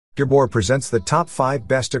Gearbor presents the top 5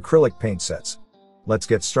 best acrylic paint sets. Let's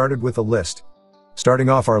get started with the list. Starting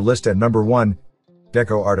off our list at number 1,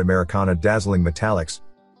 Deco Art Americana Dazzling Metallics.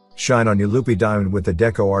 Shine on your loopy diamond with the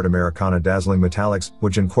Deco Art Americana Dazzling Metallics,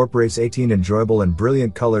 which incorporates 18 enjoyable and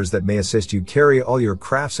brilliant colors that may assist you carry all your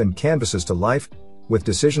crafts and canvases to life, with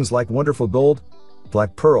decisions like wonderful gold,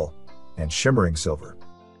 black pearl, and shimmering silver.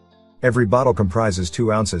 Every bottle comprises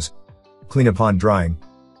 2 ounces. Clean upon drying.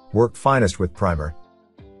 Work finest with primer.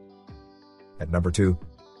 At number 2,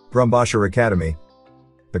 Grumbacher Academy.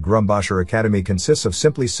 The Grumbacher Academy consists of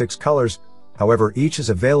simply 6 colors, however each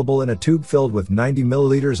is available in a tube filled with 90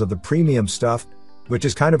 milliliters of the premium stuff, which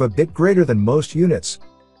is kind of a bit greater than most units.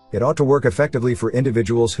 It ought to work effectively for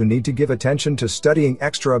individuals who need to give attention to studying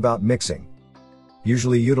extra about mixing.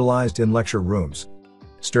 Usually utilized in lecture rooms.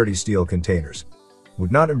 Sturdy steel containers.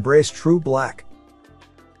 Would not embrace true black.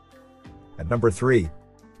 At number 3,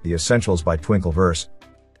 The Essentials by Twinkleverse.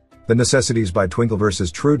 The Necessities by Twinkleverse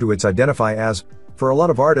is true to its identify as, for a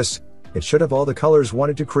lot of artists, it should have all the colors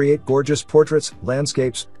wanted to create gorgeous portraits,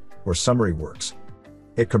 landscapes, or summary works.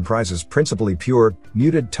 It comprises principally pure,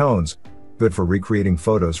 muted tones, good for recreating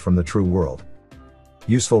photos from the true world.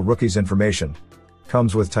 Useful rookies information.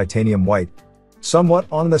 Comes with titanium white, somewhat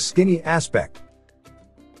on the skinny aspect.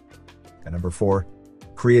 At number 4,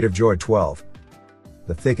 Creative Joy 12.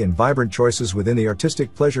 The thick and vibrant choices within the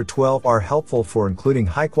Artistic Pleasure 12 are helpful for including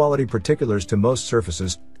high-quality particulars to most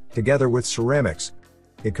surfaces, together with ceramics.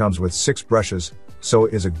 It comes with 6 brushes, so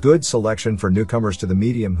it is a good selection for newcomers to the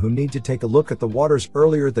medium who need to take a look at the waters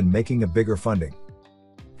earlier than making a bigger funding.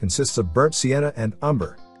 Consists of burnt sienna and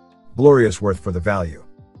umber. Glorious worth for the value.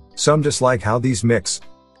 Some dislike how these mix.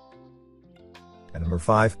 At number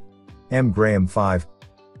 5, M. Graham 5.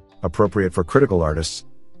 Appropriate for critical artists,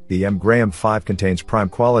 the M. Graham 5 contains prime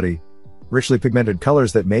quality, richly pigmented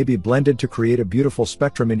colors that may be blended to create a beautiful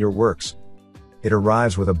spectrum in your works. It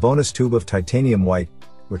arrives with a bonus tube of titanium white,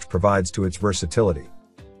 which provides to its versatility.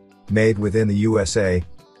 Made within the USA.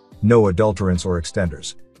 No adulterants or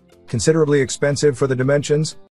extenders. Considerably expensive for the dimensions,